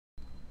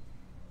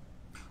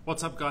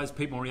What's up guys,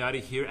 Pete Moriarty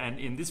here, and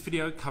in this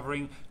video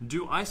covering,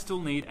 do I still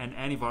need an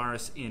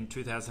antivirus in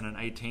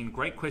 2018?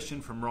 Great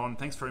question from Ron.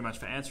 Thanks very much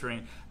for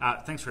asking,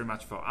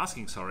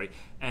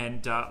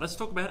 and let's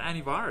talk about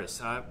antivirus.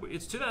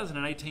 It's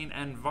 2018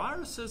 and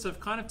viruses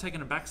have kind of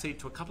taken a backseat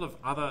to a couple of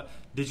other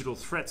digital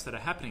threats that are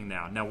happening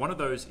now. Now, one of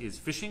those is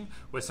phishing,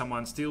 where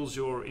someone steals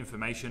your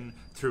information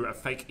through a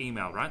fake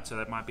email, right? So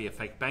that might be a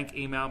fake bank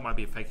email, might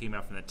be a fake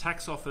email from the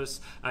tax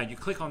office. You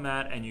click on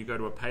that and you go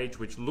to a page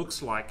which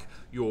looks like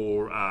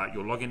your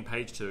login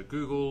page to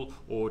Google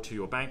or to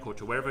your bank or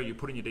to wherever. You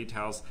put in your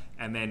details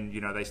and then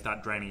they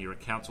start draining your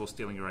accounts or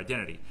stealing your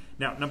identity.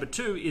 Now, number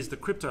two is the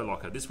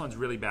Cryptolocker. This one's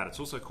really bad. It's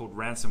also called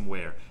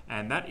ransomware,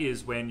 and that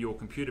is when your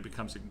computer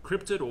becomes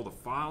encrypted, all the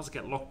files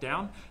get locked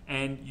down,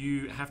 and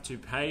you have to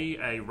pay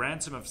a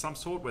ransom of some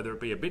sort, whether it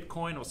be a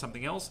Bitcoin or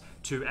something else,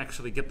 to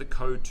actually get the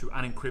code to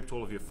unencrypt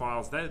all of your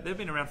files. They've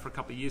been around for a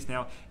couple of years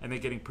now, and they're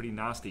getting pretty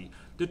nasty.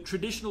 The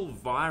traditional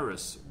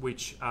virus,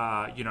 which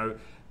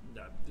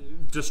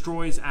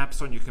destroys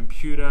apps on your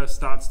computer,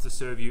 starts to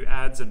serve you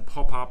ads and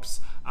pop-ups.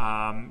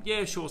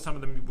 Yeah, sure, some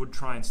of them would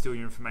try and steal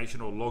your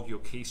information or log your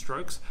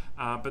keystrokes,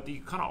 but the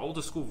kind of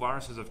older school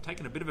viruses have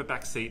taken a bit of a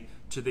backseat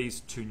to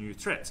these two new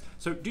threats.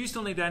 So do you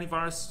still need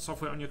antivirus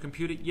software on your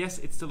computer? Yes,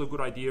 it's still a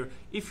good idea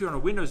if you're on a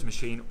Windows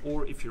machine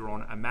or if you're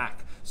on a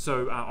Mac.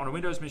 So on a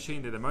Windows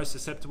machine, they're the most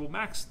susceptible.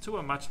 Macs to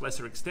a much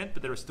lesser extent,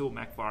 but there are still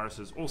Mac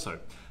viruses also.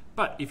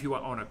 But if you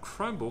are on a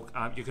Chromebook,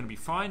 you're going to be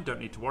fine. Don't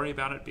need to worry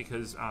about it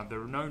because there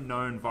are no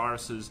known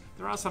viruses.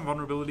 There are some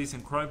vulnerabilities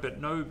in Chrome,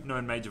 but no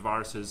known major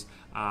viruses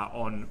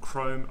on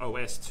Chrome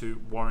OS to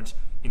warrant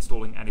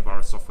installing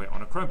antivirus software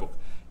on a Chromebook.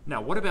 Now,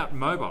 what about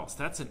mobiles?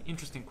 That's an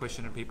interesting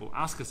question, and people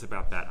ask us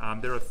about that.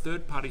 There are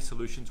third-party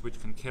solutions which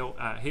can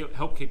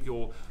help keep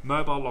your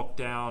mobile locked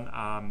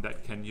down,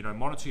 that can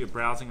monitor your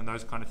browsing and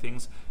those kind of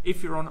things.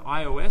 If you're on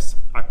iOS,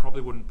 I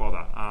probably wouldn't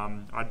bother.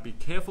 I'd be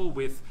careful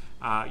with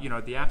the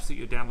apps that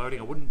you're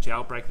downloading. I wouldn't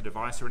jailbreak the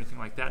device or anything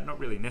like that. Not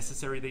really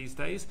necessary these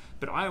days.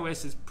 But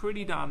iOS is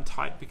pretty darn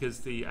tight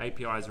because the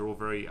APIs are all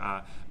very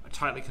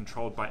tightly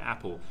controlled by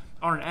Apple.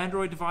 On an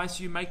Android device,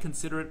 you may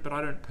consider it, but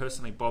I don't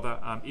personally bother.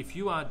 If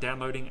you are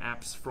downloading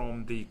apps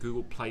from the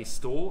Google Play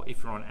Store,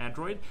 if you're on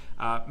Android,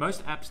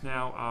 most apps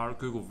now are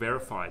Google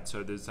verified.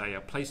 So there's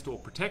a Play Store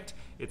Protect.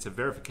 It's a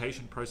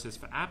verification process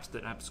for apps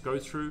that apps go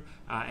through,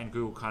 and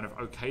Google kind of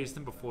okays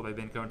them before they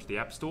then go into the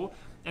App Store.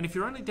 And if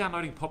you're only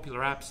downloading popular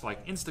apps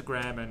like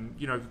Instagram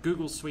and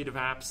Google's suite of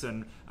apps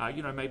and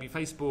maybe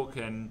Facebook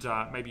and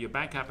maybe your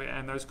bank app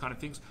and those kind of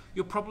things,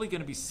 you're probably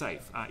going to be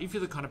safe. If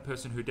you're the kind of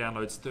person who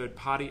downloads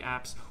third-party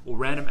apps or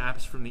random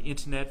apps from the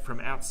internet from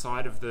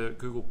outside of the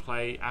Google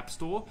Play App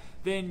Store,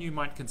 then you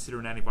might consider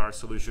an antivirus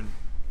solution.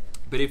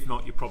 But if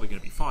not, you're probably going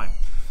to be fine.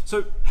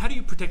 So how do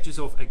you protect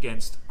yourself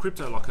against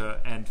Cryptolocker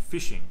and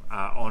phishing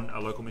on a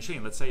local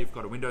machine? Let's say you've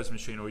got a Windows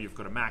machine or you've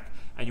got a Mac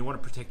and you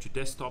want to protect your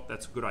desktop.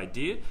 That's a good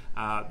idea.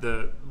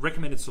 The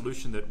recommended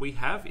solution that we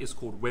have is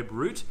called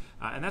WebRoot,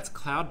 and that's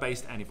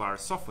cloud-based antivirus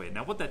software.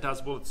 Now what that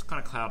does, well, it's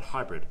kind of cloud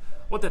hybrid.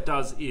 What that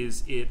does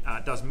is it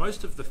does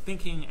most of the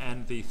thinking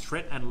and the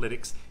threat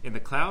analytics in the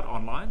cloud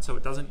online, so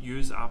it doesn't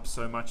use up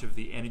so much of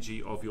the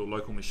energy of your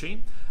local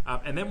machine.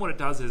 And then what it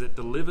does is it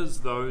delivers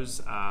those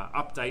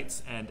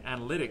updates and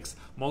analytics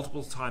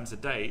multiple times a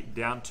day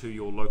down to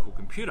your local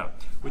computer,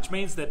 which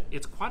means that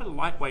it's quite a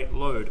lightweight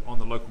load on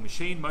the local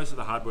machine. Most of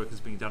the hard work is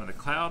being done in the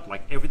cloud,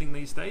 like everything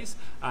these days,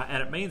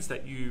 and it means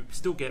that you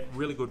still get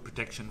really good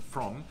protection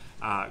from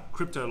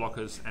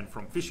Cryptolockers and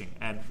from phishing.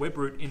 And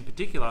WebRoot in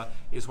particular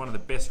is one of the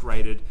best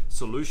rated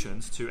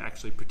solutions to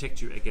actually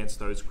protect you against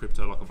those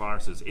Cryptolocker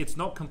viruses. It's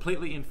not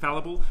completely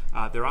infallible.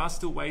 There are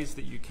still ways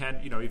that you can,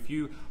 if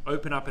you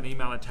open up an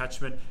email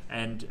attachment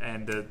and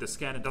the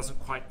scanner doesn't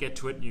quite get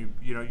to it, and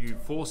you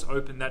force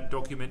open that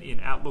document in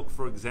Outlook,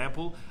 for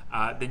example,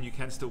 then you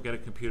can still get a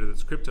computer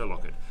that's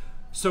Cryptolockered.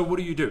 So what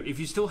do you do? If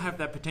you still have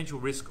that potential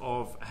risk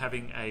of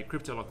having a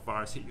Cryptolocker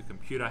virus hit your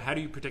computer, how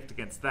do you protect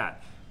against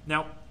that?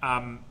 Now,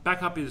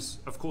 backup is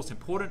of course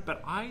important,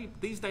 but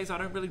these days I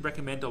don't really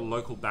recommend a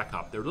local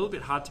backup. They're a little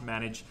bit hard to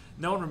manage.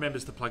 No one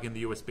remembers to plug in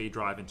the USB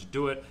drive and to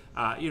do it.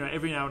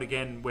 Every now and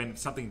again when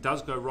something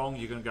does go wrong,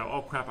 you're going to go,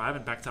 oh crap, I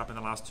haven't backed up in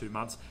the last 2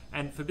 months.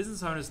 And for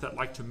business owners that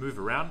like to move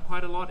around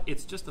quite a lot,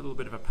 it's just a little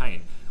bit of a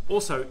pain.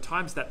 Also,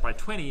 times that by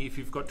 20, if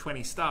you've got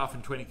 20 staff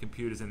and 20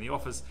 computers in the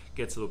office,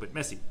 gets a little bit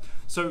messy.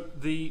 So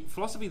the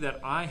philosophy that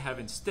I have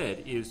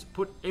instead is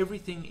put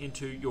everything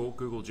into your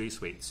Google G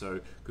Suite.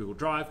 So Google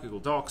Drive, Google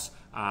Docs,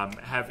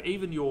 have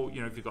even your,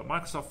 if you've got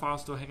Microsoft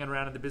files still hanging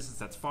around in the business,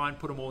 that's fine,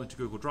 put them all into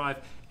Google Drive,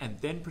 and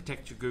then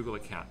protect your Google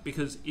account.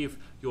 Because if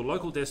your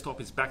local desktop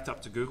is backed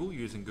up to Google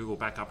using Google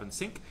Backup and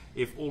Sync,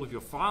 if all of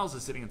your files are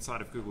sitting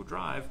inside of Google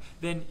Drive,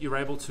 then you're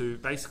able to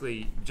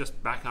basically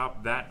just back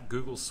up that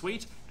Google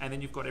suite, and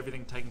then you've got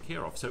everything taken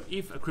care of. So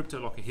if a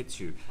Cryptolocker hits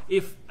you,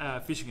 if a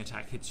phishing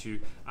attack hits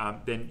you,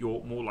 then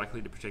you're more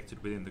likely to be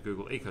protected within the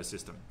Google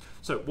ecosystem.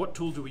 So what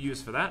tool do we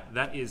use for that?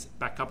 That is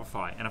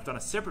Backupify, and I've done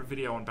a separate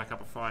video on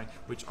Backupify,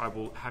 which I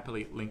will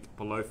happily link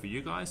below for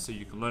you guys, so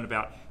you can learn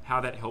about how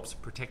that helps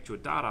protect your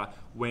data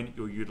when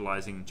you're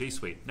utilizing G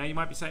Suite. Now you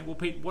might be saying, well,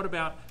 Pete, what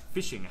about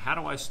phishing? How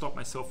do I stop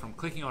myself from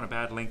clicking on a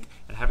bad link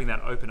and having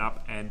that open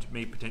up and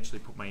me potentially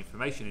put my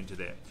information into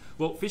there?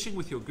 Well, phishing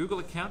with your Google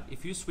account,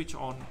 if you switch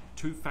on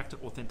two-factor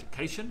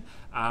authentication,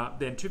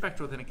 then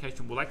two-factor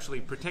authentication will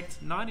actually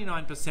protect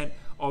 99%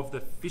 of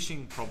the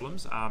phishing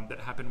problems that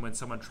happen when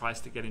someone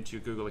tries to get into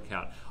your Google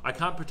account. I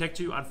can't protect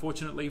you,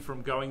 unfortunately,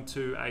 from going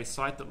to a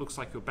site that looks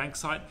like your bank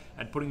site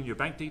and putting in your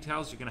bank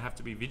details. You're going to have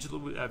to be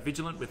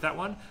vigilant with that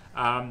one.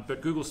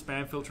 But Google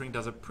spam filtering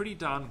does a pretty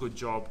darn good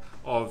job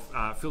of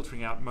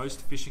filtering out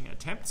most phishing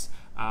attempts.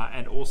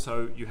 And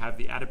also you have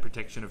the added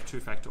protection of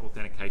two-factor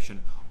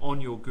authentication on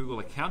your Google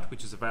account,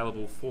 which is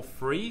available for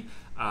free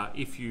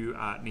if you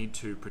need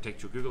to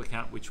protect your Google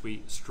account, which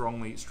we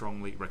strongly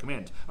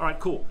recommend. All right,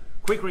 cool.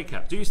 Quick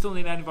recap. Do you still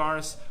need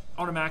antivirus?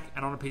 On a Mac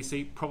and on a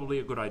PC, probably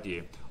a good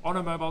idea. On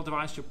a mobile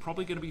device, you're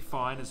probably going to be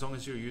fine as long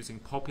as you're using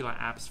popular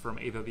apps from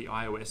either the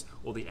iOS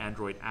or the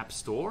Android App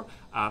Store.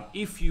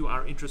 If you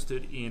are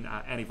interested in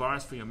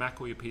antivirus for your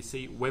Mac or your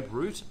PC,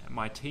 WebRoot,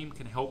 my team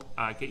can help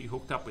get you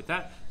hooked up with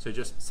that. So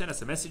just send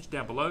us a message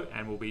down below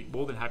and we'll be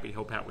more than happy to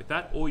help out with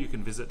that. Or you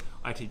can visit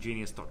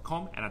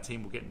itgenius.com and our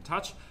team will get in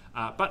touch.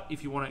 But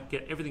if you want to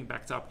get everything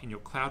backed up in your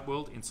cloud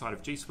world inside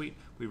of G Suite,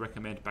 we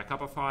recommend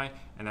Backupify,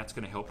 and that's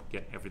going to help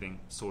get everything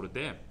sorted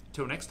there.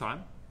 Till next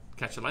time,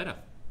 catch you later.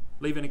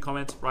 Leave any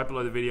comments right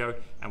below the video,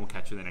 and we'll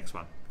catch you in the next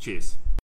one. Cheers.